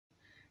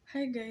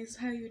Hi guys,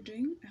 how are you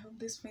doing? I hope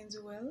this finds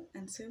you well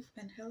and safe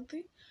and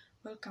healthy.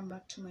 Welcome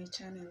back to my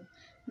channel.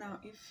 Now,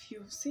 if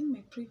you've seen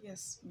my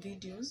previous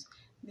videos,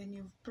 then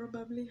you've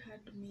probably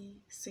heard me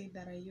say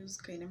that I use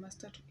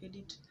Kinemaster to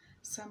edit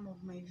some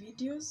of my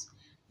videos.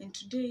 And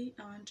today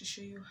I want to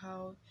show you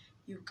how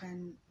you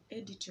can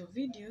edit your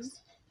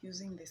videos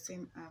using the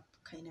same app,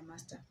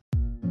 Kinemaster.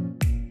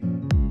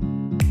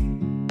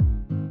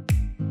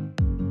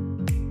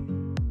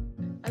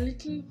 A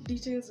little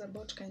details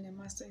about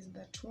Kinemaster is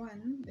that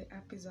one, the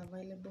app is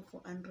available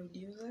for Android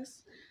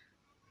users.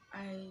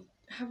 I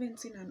haven't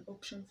seen an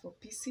option for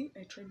PC.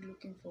 I tried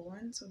looking for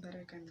one so that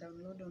I can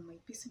download on my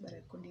PC, but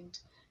I couldn't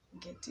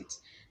get it.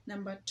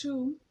 Number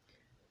two,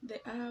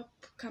 the app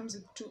comes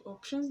with two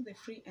options, the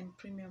free and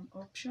premium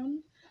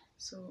option.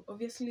 So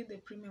obviously the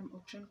premium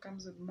option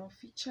comes with more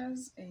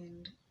features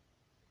and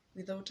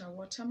without a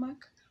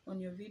watermark on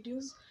your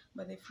videos,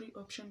 but the free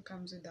option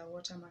comes with a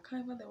watermark.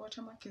 However, the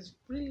watermark is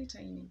really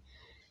tiny.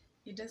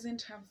 It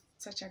doesn't have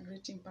such a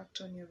great impact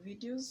on your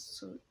videos,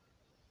 so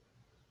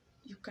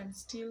you can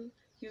still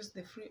use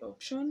the free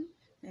option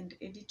and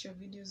edit your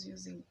videos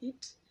using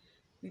it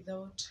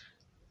without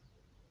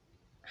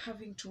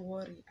having to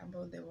worry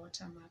about the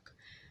watermark.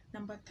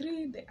 Number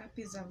three, the app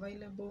is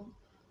available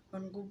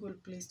on Google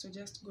Play Store.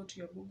 Just go to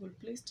your Google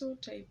Play Store,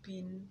 type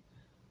in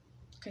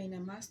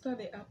Kinemaster,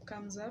 the app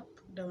comes up,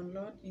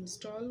 download,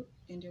 install,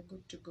 and you're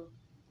good to go.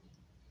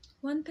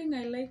 One thing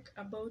I like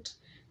about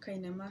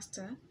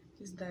Kinemaster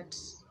is that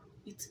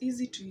it's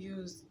easy to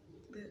use.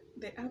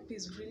 The app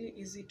is really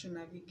easy to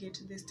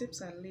navigate. The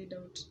steps are laid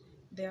out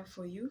there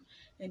for you,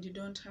 and you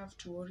don't have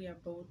to worry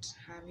about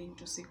having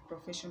to seek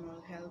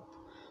professional help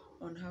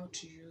on how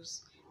to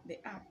use the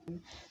app.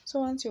 So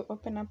once you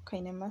open up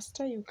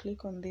Kinemaster, you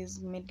click on this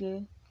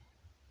middle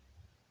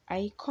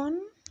icon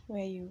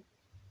where you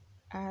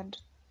add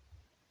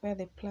where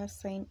the plus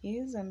sign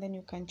is, and then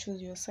you can choose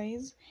your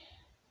size.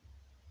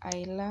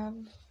 I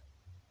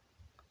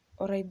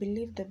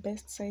believe the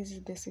best size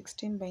is the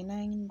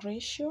 16:9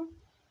 ratio.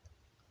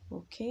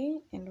 Okay,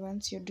 and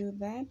once you do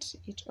that,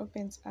 it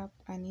opens up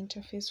an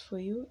interface for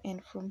you,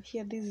 and from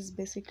here this is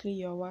basically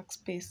your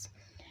workspace.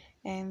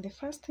 And the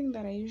first thing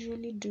that I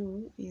usually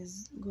do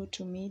is go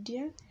to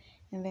media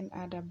and then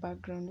add a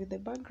background. With the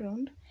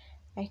background,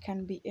 I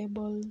can be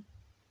able,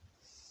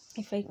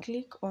 if I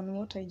click on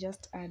what I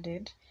just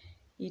added,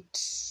 it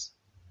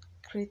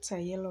creates a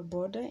yellow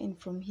border,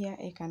 and from here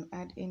I can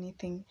add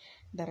anything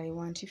that I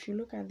want. If you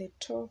look at the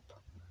top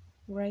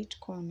right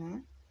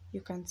corner,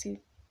 you can see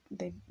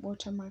the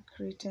watermark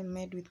written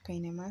made with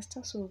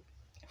Kinemaster. So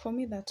for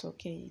me that's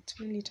okay. It's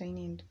really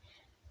tiny and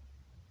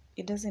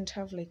it doesn't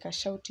have like a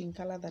shouting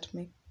color that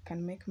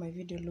can make my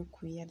video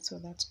look weird, so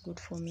that's good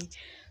for me.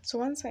 So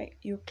once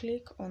you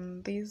click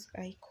on this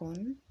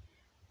icon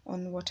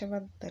on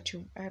whatever that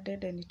you've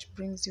added and it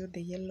brings you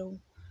the yellow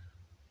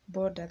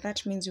border,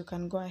 that means you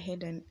can go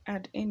ahead and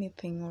add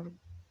anything or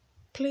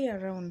play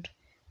around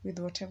with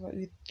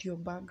your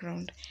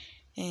background.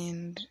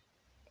 And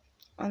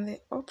on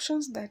the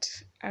options that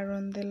are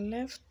on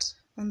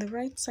the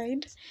right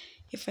side,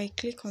 if I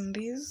click on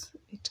this,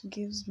 it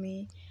gives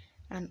me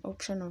an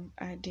option of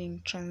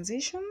adding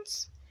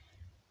transitions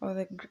or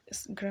the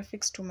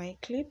graphics to my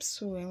clips.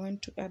 So I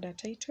want to add a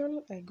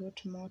title, I go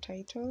to more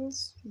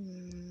titles,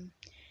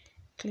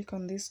 click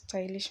on this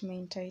stylish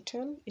main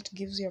title. It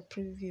gives you a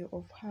preview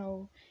of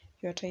how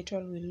your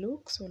title will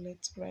look. So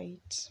let's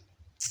write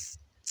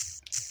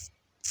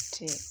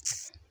tech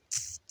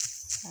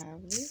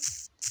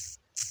service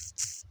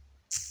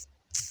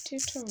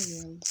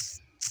tutorials.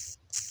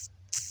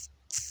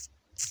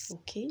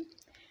 Okay,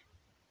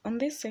 on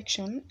this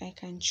section I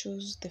can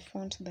choose the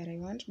font that I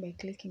want by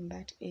clicking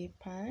that A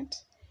part.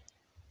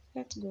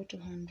 Let's go to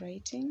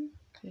handwriting,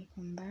 click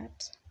on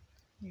that,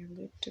 you're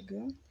good to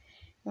go.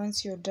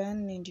 Once you're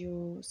done and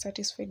you're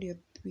satisfied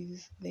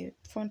with the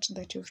font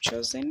that you've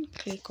chosen,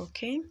 click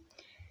OK.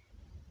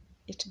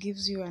 It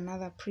gives you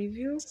another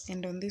preview,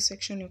 and on this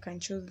section you can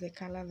choose the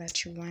color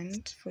that you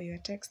want for your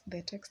text,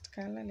 the text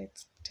color.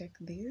 Let's take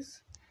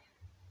this.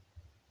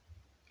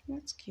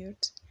 That's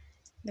cute.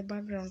 The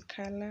background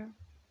color,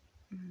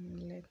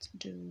 let's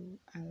do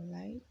a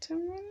lighter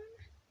one.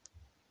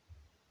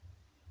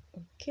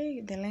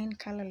 Okay, the line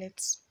color,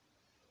 let's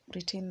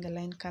retain the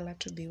line color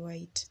to be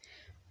white.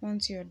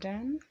 Once you're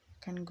done, you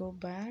can go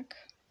back,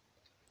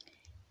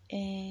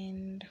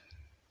 and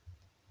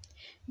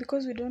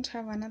because we don't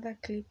have another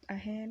clip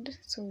ahead,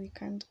 so we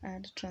can't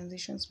add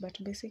transitions, but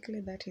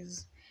basically that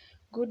is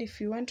good. If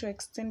you want to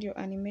extend your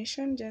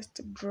animation, just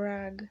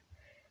drag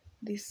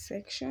this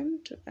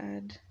section to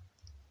add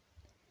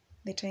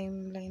the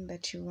timeline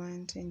that you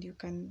want, and you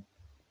can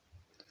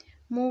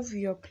move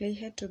your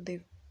playhead to the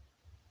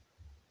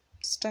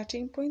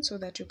starting point so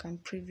that you can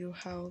preview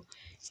how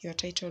your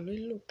title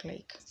will look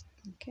like.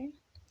 Okay,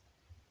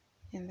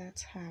 and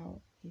that's how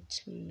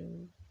it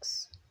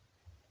looks.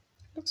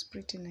 Looks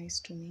pretty nice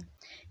to me.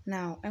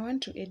 Now I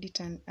want to edit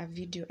a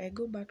video. I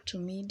go back to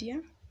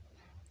media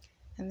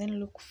and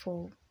then look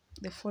for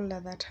the folder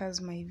that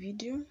has my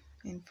video,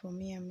 and for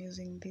me I'm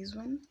using this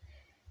one.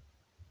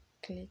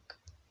 click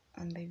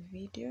on the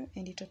video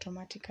and it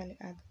automatically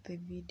adds the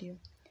video.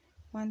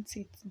 Once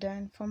it's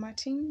done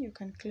formatting, you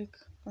can click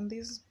on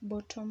this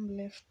bottom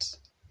left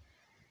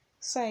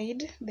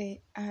side, the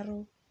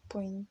arrow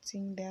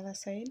pointing the other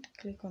side.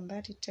 Click on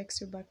that, it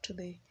takes you back to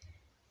the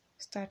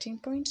starting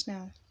point.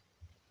 Now,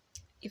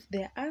 if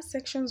there are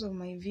sections of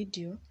my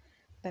video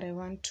that I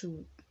want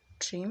to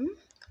trim,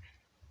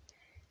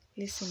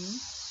 listen.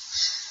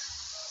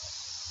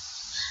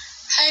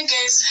 Hi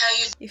guys, how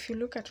you? If you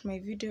look at my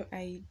video,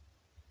 I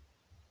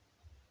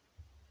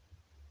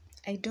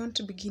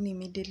don't begin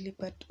immediately,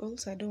 but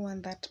also I don't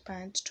want that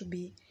part to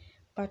be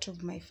part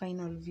of my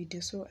final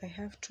video, so I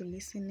have to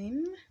listen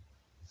in.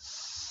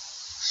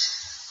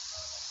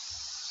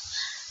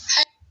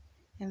 Hi.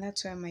 And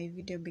that's where my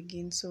video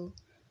begins. So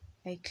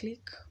I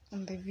click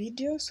on the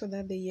video so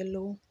that the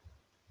yellow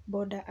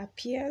border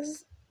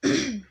appears.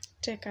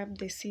 Take up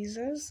the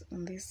scissors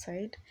on this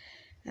side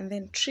and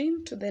then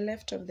trim to the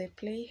left of the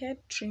playhead,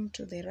 trim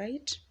to the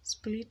right,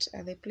 split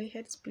at the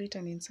playhead, split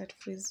and insert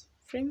freeze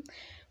frame.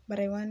 But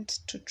I want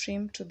to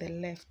trim to the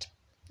left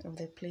of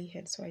the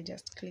playhead, so I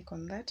just click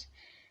on that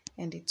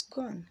and it's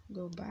gone.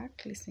 Go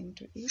back, listen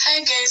to it. Hi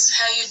guys,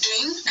 how you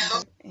doing?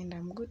 And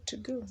I'm good to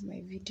go.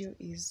 My video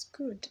is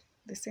good.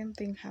 The same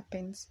thing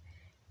happens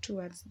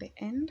towards the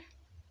end.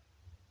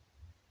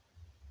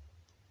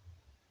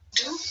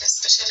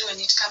 Especially when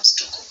it comes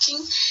to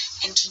cooking,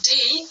 and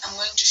today I'm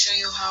going to show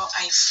you how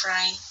I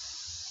fry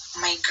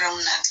my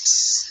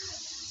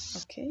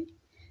groundnuts. Okay,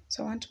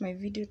 so I want my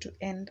video to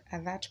end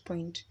at that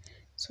point,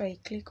 so I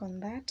click on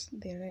that,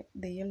 the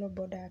yellow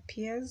border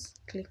appears,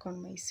 click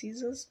on my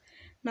scissors.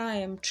 Now I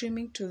am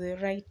trimming to the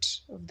right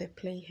of the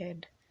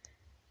playhead,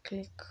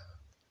 click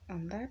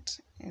on that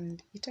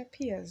and it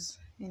appears.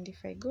 And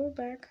if I go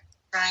back,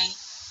 fry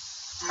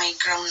my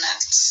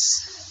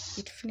groundnuts,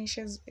 it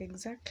finishes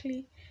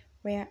exactly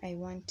where I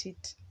want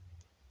it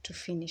to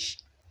finish.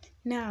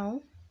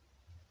 Now,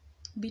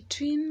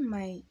 between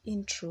my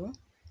intro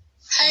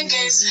hi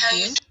guys, how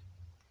you doing?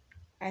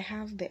 I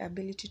have the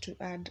ability to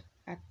add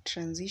a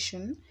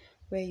transition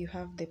where you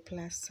have the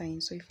plus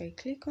sign. So if I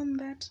click on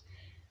that,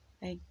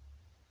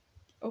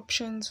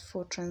 options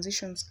for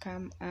transitions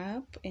come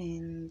up,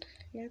 and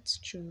let's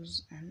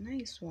choose a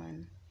nice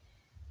one.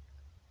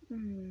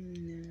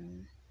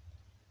 No.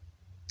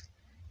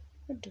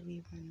 What do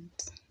we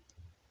want?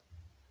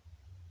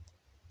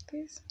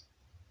 This?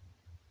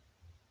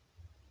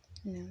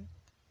 No.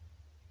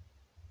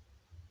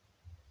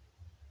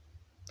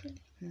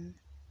 No.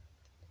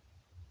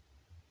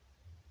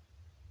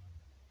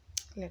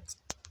 Let's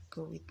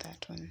go with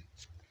that one.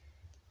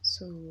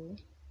 So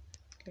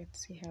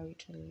let's see how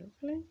it will look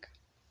like.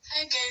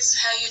 Hi guys,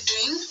 how you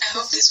doing? I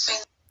hope this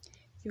fine.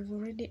 You've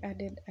already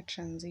added a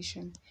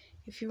transition.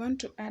 If you want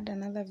to add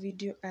another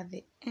video at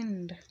the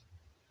end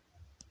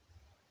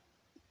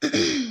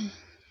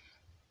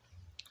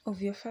of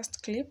your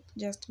first clip,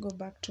 just go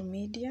back to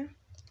media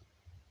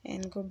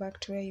and go back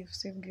to where you've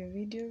saved your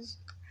videos.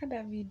 Add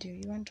a video.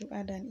 You want to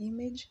add an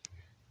image,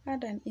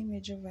 add an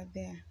image over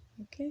there,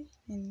 okay?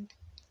 And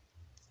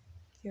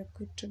you're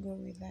good to go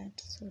with that.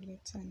 So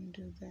let's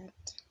undo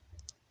that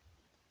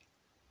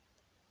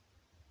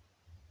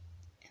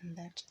and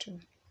that too.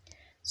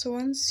 So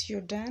once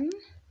you're done,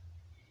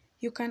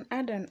 you can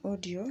add an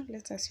audio.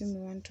 Let's assume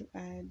we want to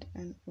add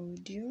an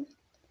audio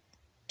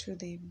to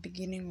the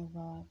beginning of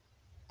our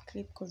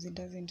clip because it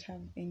doesn't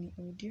have any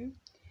audio.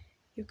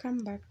 You come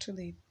back to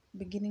the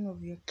beginning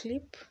of your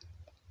clip,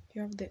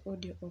 you have the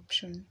audio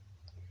option.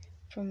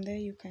 From there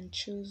you can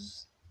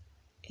choose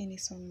any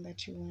song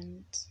that you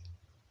want.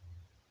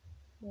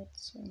 What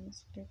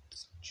songs?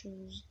 Let's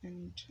choose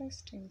an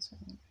interesting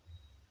song.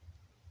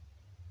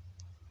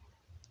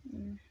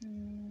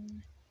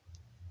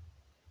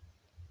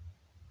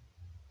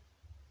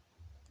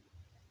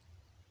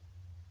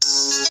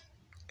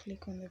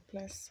 Click on the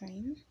plus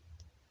sign.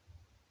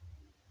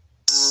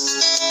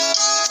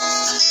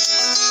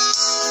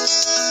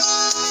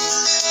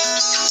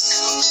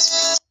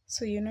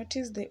 So you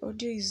notice the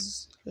audio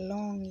is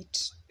long,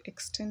 it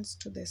extends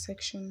to the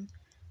section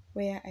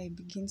where I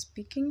begin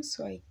speaking.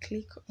 So I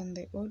click on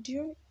the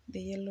audio,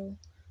 the yellow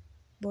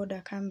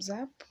border comes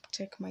up,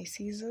 take my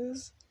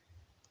scissors,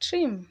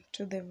 trim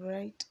to the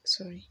right,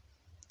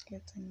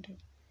 let's undo.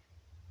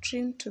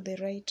 Trim to the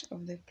right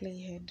of the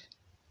playhead,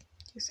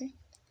 you see?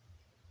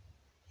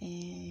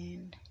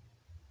 And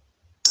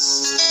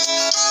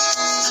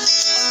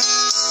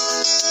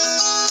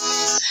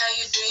how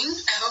you doing?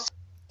 I hope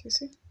you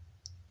see?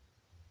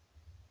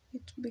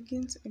 It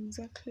begins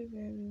exactly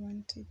where we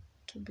want it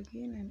to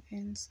begin and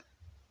ends.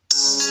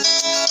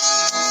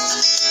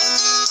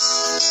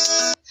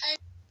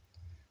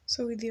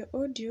 So with your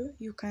audio,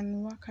 you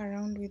can work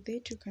around with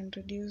it. You can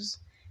reduce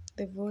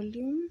the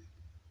volume.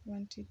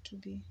 Want it to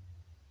be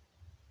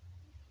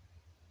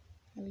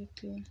a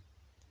little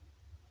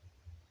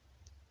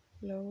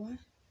lower.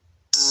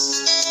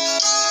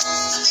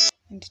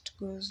 And it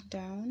goes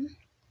down.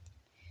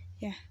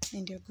 Yeah,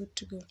 and you're good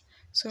to go.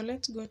 So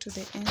let's go to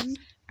the end,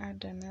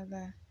 add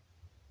another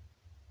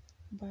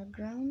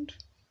background.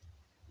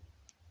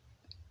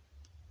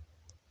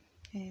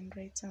 and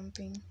write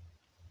something.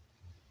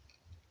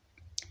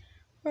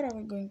 What are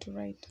we going to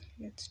write?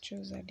 Let's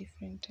choose a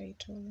different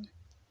title.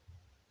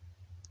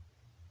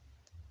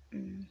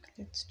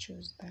 Let's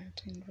choose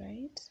that and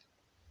write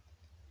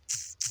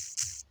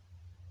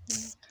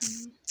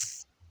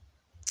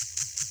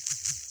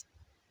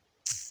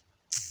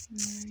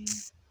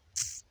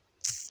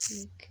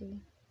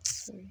welcome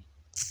my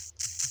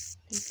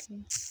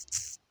little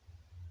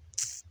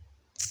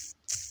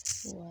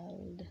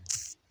world.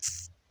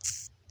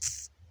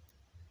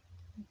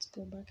 Let's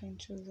go back and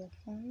choose a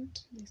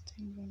font. This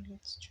time around,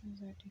 let's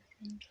choose a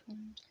different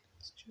font.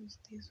 Let's choose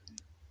this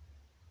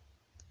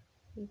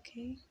one.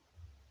 Okay,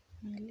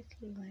 my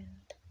little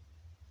world.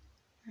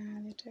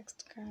 The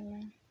text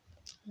color,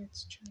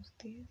 let's choose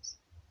this.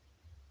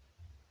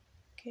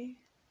 Okay,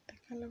 the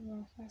color of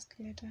our first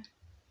letter.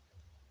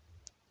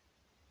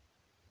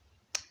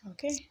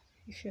 Okay,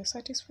 if you're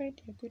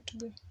satisfied, you're good to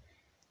go.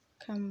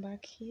 Come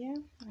back here,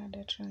 add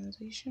a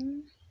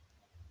transition.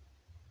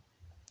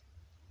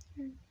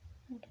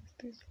 How does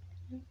this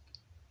look?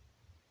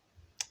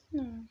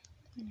 No, I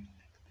don't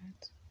like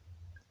that.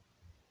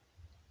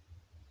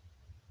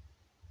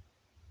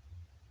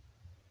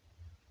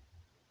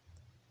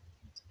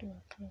 Let's do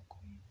a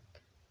clockwise.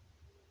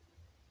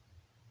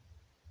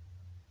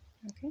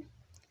 Okay,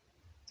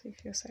 so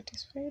if you're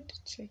satisfied,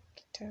 check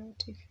it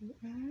out if you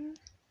are.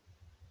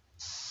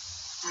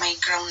 My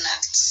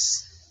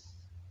groundnuts.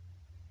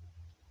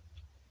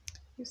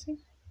 You see?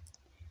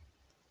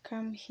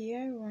 Come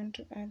here, we want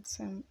to add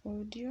some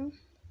audio.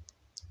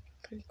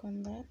 Click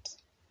on that.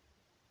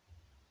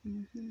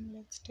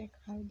 Let's take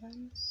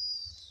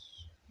albums.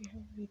 We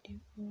have video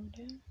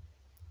order.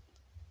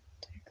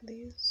 Take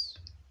this.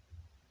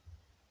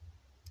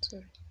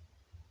 Sorry.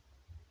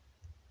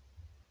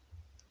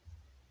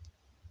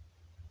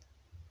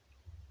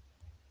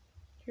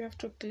 You have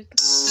to click the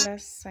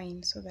plus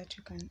sign so that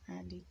you can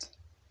add it.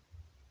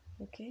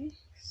 Okay,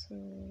 so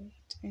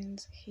it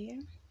ends here.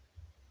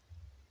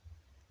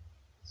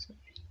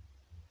 Sorry.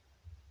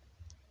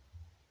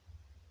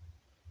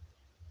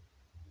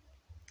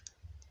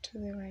 To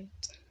the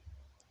right.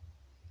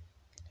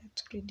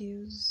 Let's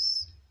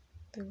reduce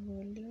the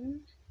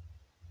volume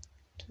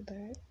to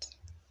that.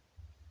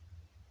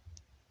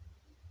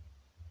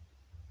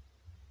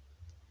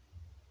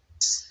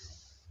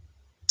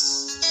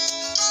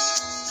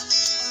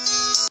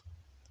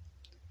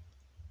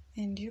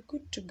 And you're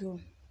good to go.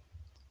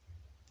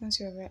 Once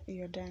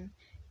you're done,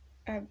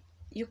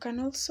 you can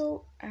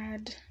also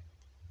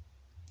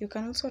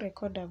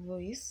record a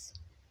voice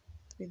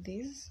with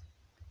this.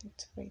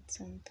 Let's write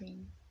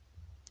something.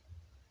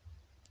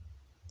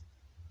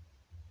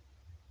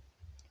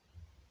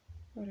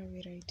 What are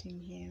we writing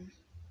here?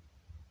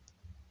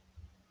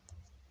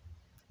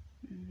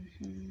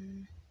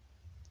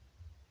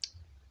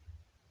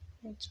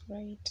 Let's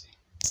write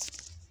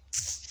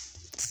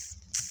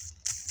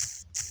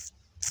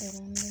the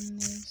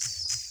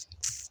randomness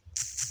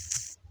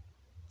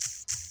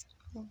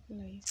of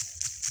life.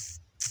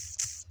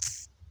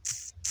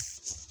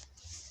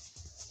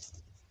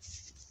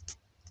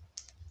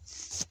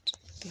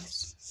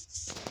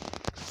 This.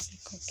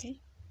 Click OK.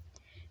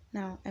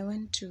 Now I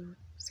want to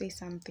say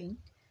something.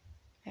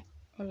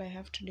 All I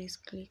have to do is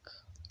click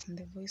on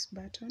the voice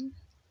button,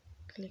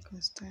 click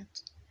on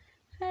start.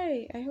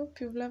 Hey, I hope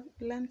you've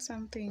learned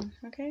something.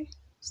 Okay,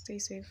 stay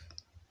safe.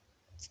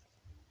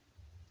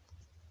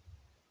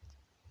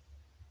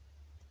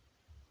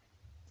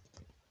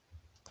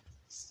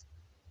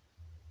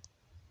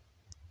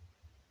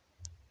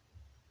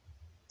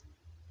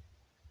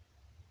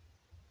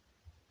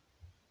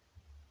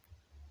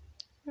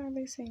 Are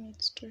they saying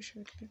it's too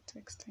short? Let's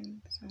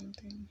extend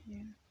something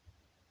here.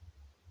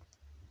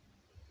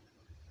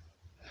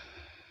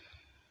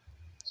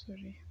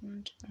 Sorry, I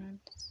want to add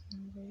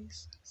some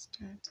voice.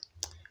 Start.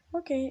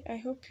 Okay, I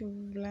hope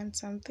you've learned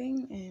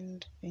something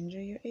and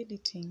enjoy your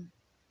editing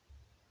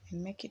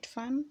and make it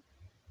fun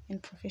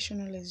and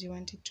professional as you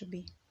want it to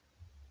be.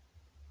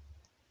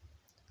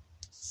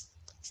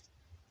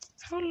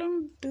 How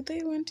long do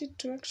they want it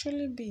to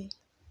actually be?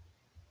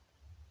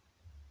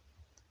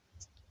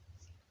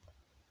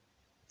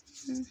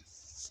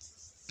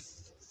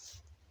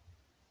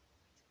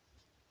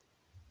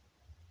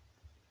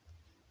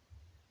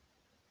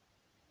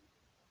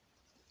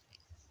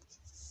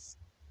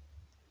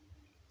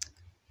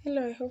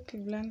 Hello, I hope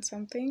you've learned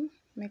something.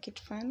 Make it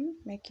fun,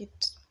 make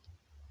it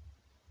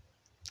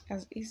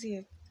as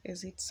easy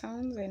as it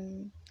sounds,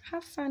 and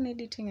have fun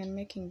editing and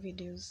making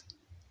videos.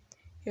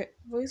 Your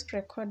voice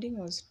recording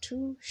was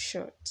too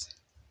short.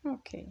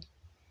 Okay,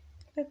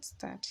 let's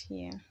start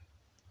here.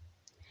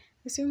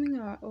 Assuming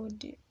our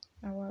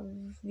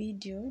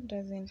video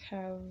doesn't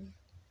have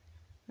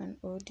an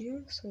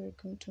audio, so we're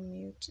going to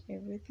mute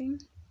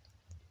everything.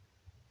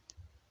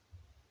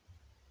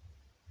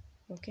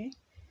 Okay,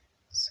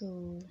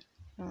 so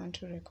I want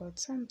to record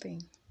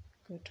something.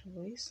 Go to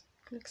voice,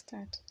 click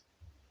start.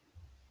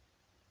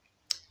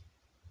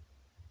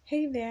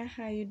 Hey there,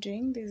 how are you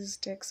doing? This is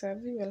Tech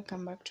Savvy.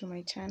 Welcome back to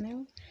my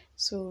channel.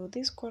 So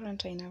this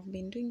quarantine I've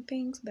been doing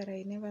things that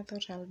I never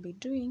thought I'll be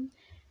doing,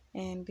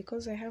 and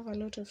because I have a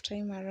lot of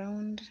time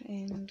around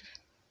and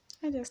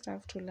I just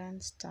have to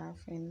learn stuff,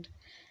 and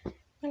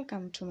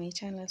welcome to my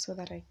channel so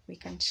that we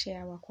can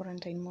share our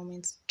quarantine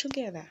moments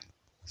together.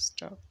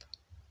 Stop.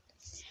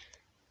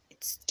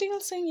 It's still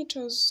saying it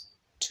was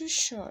too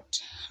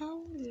short.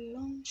 How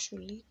long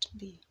should it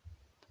be?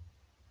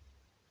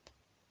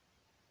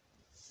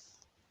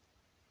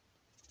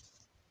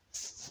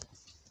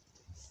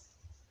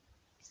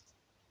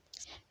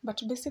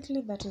 But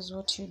basically that is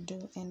what you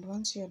do, and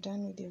once you're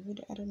done with your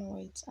video, I don't know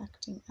why it's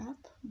acting up,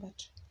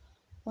 but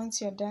once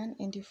you're done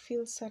and you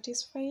feel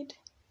satisfied,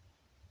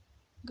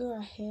 go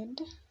ahead,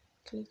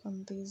 click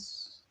on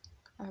this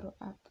arrow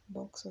up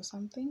box or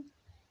something,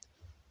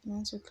 and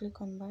once you click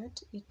on that,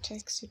 it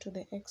takes you to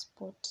the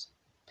export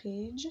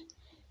page.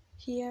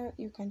 Here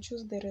you can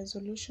choose the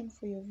resolution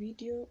for your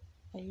video.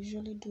 I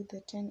usually do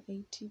the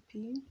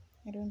 1080p.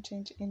 I don't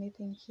change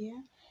anything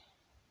here,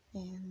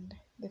 and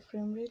the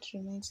frame rate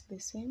remains the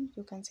same.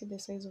 You can see the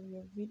size of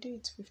your video,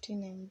 it's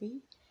 15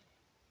 MB.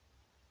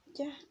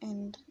 Yeah,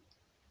 and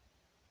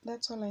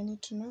that's all I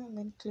need to know. And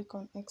then click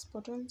on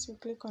export. Once you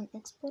click on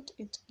export,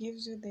 it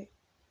gives you the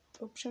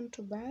option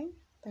to buy.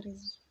 That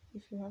is,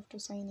 if you have to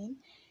sign in,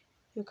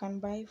 you can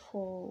buy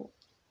for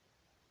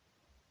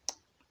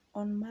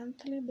on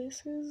monthly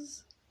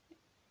basis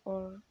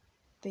or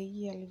the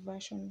yearly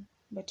version,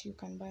 but you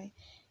can buy.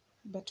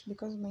 But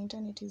because my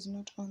internet is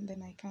not on,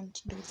 then I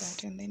can't do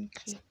that. And then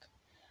click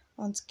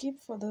on skip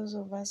for those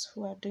of us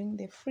who are doing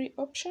the free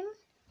option,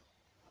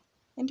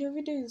 and your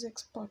video is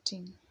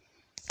exporting.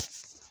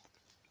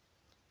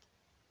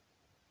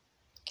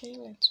 Okay,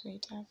 let's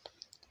wait up.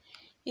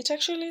 It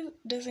actually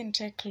doesn't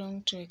take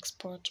long to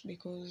export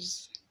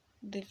because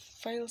the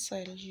files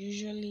are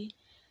usually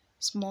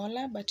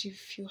smaller, but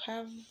if you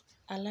have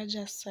a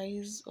larger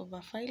size of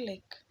a file,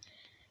 like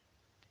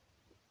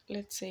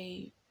let's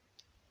say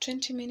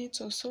 20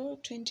 minutes or so,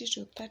 20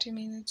 to 30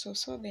 minutes or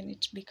so, then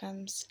it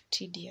becomes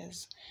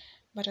tedious.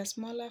 But a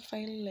smaller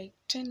file like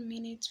 10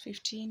 minutes,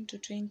 15 to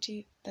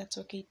 20, that's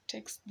okay. It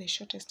takes the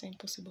shortest time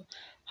possible.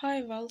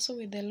 However, also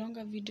with the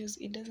longer videos,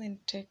 it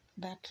doesn't take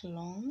that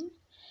long.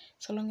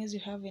 So long as you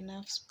have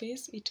enough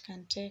space, it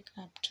can take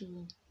up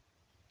to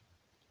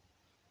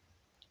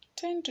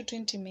 10 to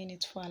 20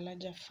 minutes for a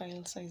larger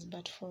file size,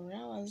 but for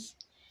ours,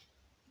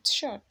 it's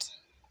short,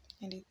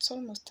 and it's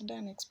almost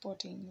done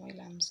exporting while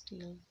I'm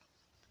still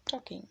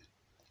talking.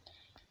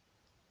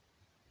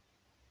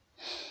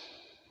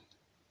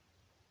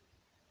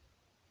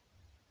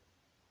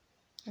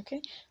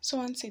 Okay, so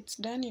once it's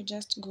done, you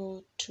just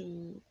go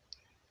to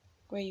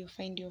where you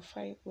find your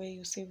file, where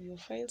you save your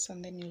files,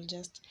 and then you'll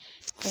just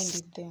find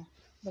it there.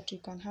 But you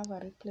can have a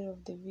replay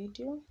of the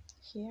video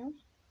here.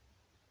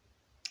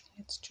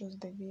 Let's choose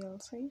the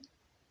VLC.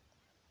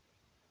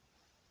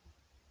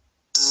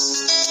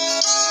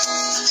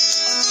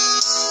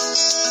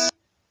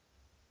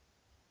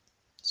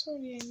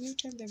 Sorry, I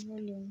muted the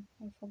volume.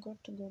 I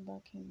forgot to go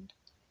back and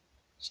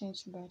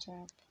change that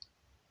up.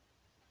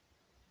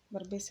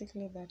 But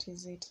basically that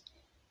is it.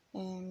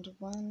 And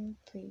one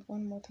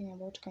more thing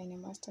about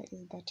Kinemaster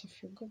is that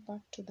if you go back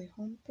to the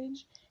home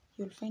page,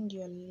 you'll find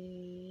your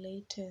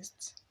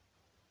latest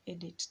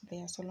edit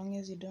there. So long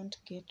as you don't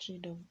get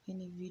rid of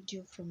any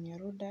video from your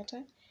raw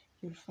data,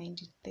 you'll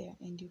find it there,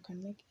 and you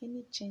can make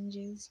any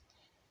changes,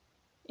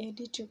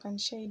 edit, you can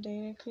share it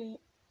directly,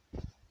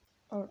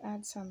 or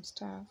add some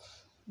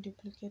stuff,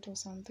 duplicate or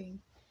something.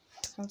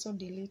 You can also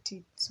delete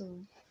it. So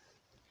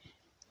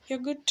you're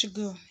good to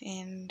go,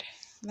 and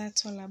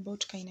that's all about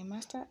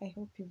Kinemaster. I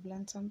hope you've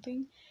learned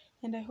something,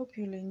 and I hope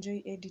you'll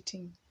enjoy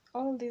editing.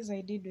 All this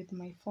I did with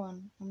my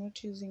phone. I'm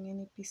not using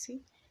any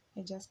PC.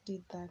 I just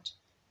did that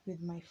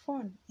with my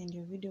phone, and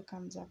your video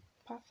comes up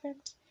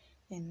perfect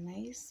and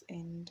nice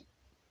and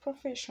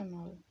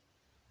professional.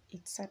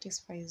 It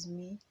satisfies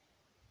me.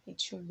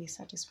 It should be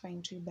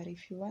satisfying to you. But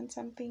if you want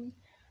something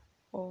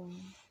of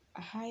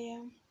a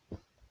higher,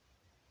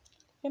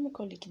 let me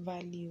call it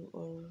value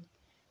or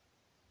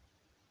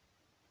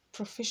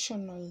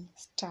professional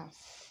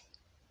stuff,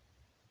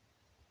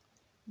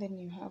 then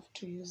you have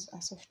to use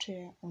a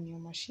software on your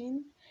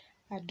machine.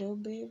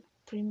 Adobe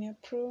Premiere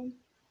Pro,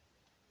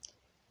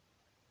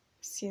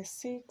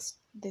 CS6,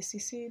 the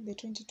CC, the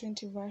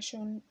 2020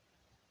 version,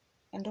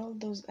 and all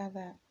those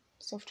other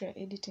software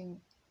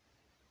editing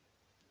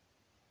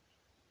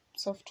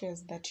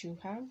softwares that you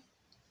have,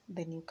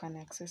 then you can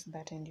access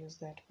that and use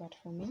that. But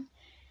for me,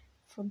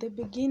 for the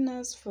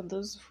beginners, for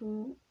those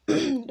who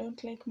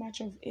don't like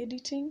much of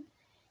editing,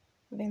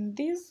 then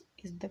this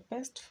is the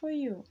best for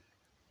you.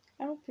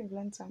 I hope you've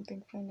learned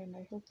something, friend, and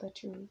I hope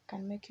that you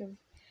can make your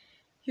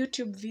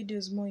YouTube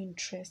videos more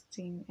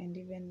interesting and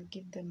even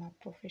give them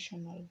a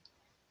professional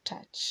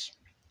touch.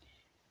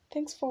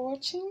 Thanks for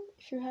watching.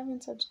 If you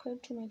haven't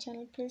subscribed to my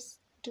channel, please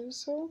do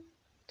so.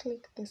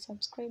 Click the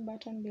subscribe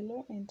button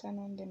below and turn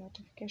on the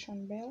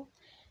notification bell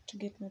to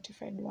get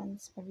notified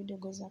once a video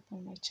goes up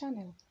on my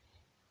channel.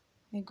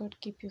 May God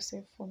keep you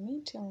safe for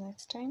me. Till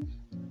next time,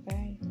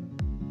 bye.